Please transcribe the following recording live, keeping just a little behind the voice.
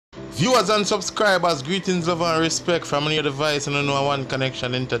Viewers and subscribers, greetings, love and respect from your device and no one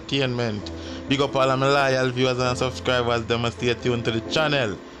connection entertainment. Big up all of my loyal viewers and subscribers, them stay tuned to the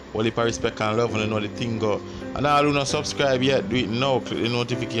channel. All the respect and love and know the thing go. And all who not subscribe yet, do it now. Click the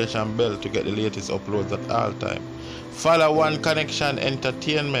notification bell to get the latest uploads at all time. Follow One Connection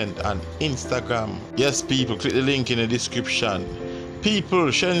Entertainment on Instagram. Yes people, click the link in the description. People,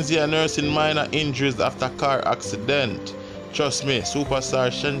 Shensea nursing minor injuries after car accident. Trust me,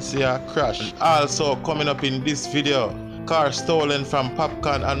 superstar Shensea crash. Also coming up in this video, car stolen from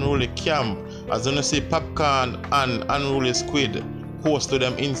POPCAAN Unruly camp. As you see, POPCAAN and Unruly Squid post to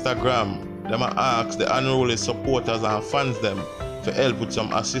them Instagram. Them ask the Unruly supporters and fans them for help with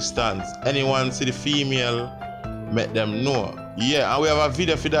some assistance. Anyone see the female, make them know. Yeah, and we have a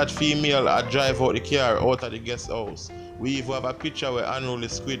video for that female drive out the car out of the guest house. We even have a picture where Unruly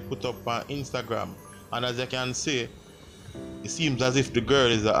Squid put up on Instagram. And as you can see, it seems as if the girl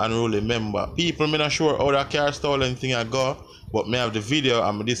is an Unruly member. People, me not sure how that car stolen thing I go, but me have the video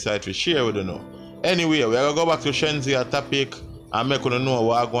and me decide to share with you now. Anyway, we are gonna go back to Shensea topic and make you know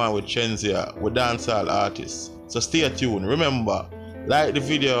what I'm going with Shensea, with dancehall artists. So stay tuned. Remember, like the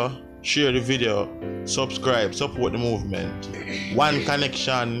video, share the video, subscribe, support the movement. One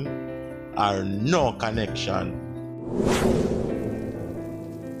connection or no connection.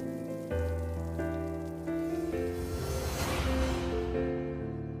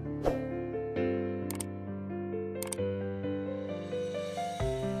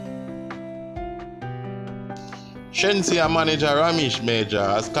 Shensea manager Ramesh Major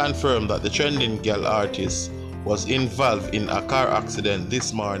has confirmed that the trending girl artist was involved in a car accident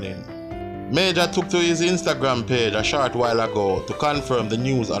this morning. Major took to his Instagram page a short while ago to confirm the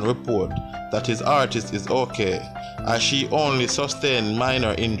news and report that his artist is okay, as she only sustained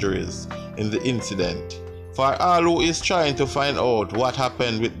minor injuries in the incident. For all who is trying to find out what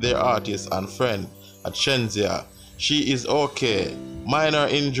happened with their artist and friend at Shensea, she is okay. Minor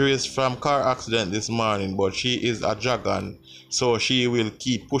injuries from car accident this morning, but she is a dragon, so she will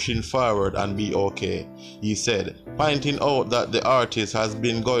keep pushing forward and be okay, he said, pointing out that the artist has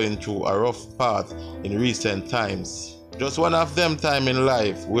been going through a rough path in recent times. Just one of them time in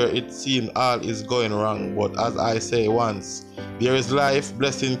life where it seems all is going wrong, but as I say once, there is life,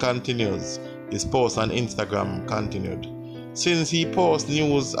 blessing continues, his post on Instagram continued. Since he posted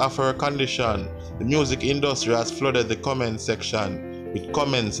news of her condition, the music industry has flooded the comment section with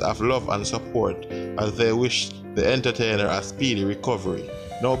comments of love and support as they wish the entertainer a speedy recovery.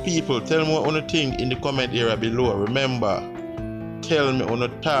 Now people, tell me what you think in the comment area below. Remember, tell me your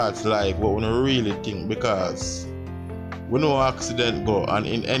thoughts, like what you really think, because we know accident go, and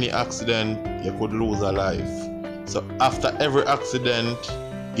in any accident you could lose a life. So after every accident,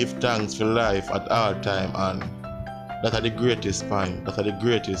 give thanks for life at all time, and that are the greatest point, that are the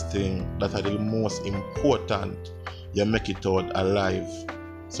greatest thing, that are the most important. You make it out alive.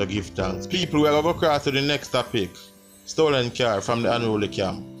 So give thanks. People, we are going to cross to the next topic. Stolen car from the Unruly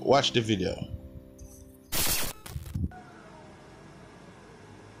camp. Watch the video.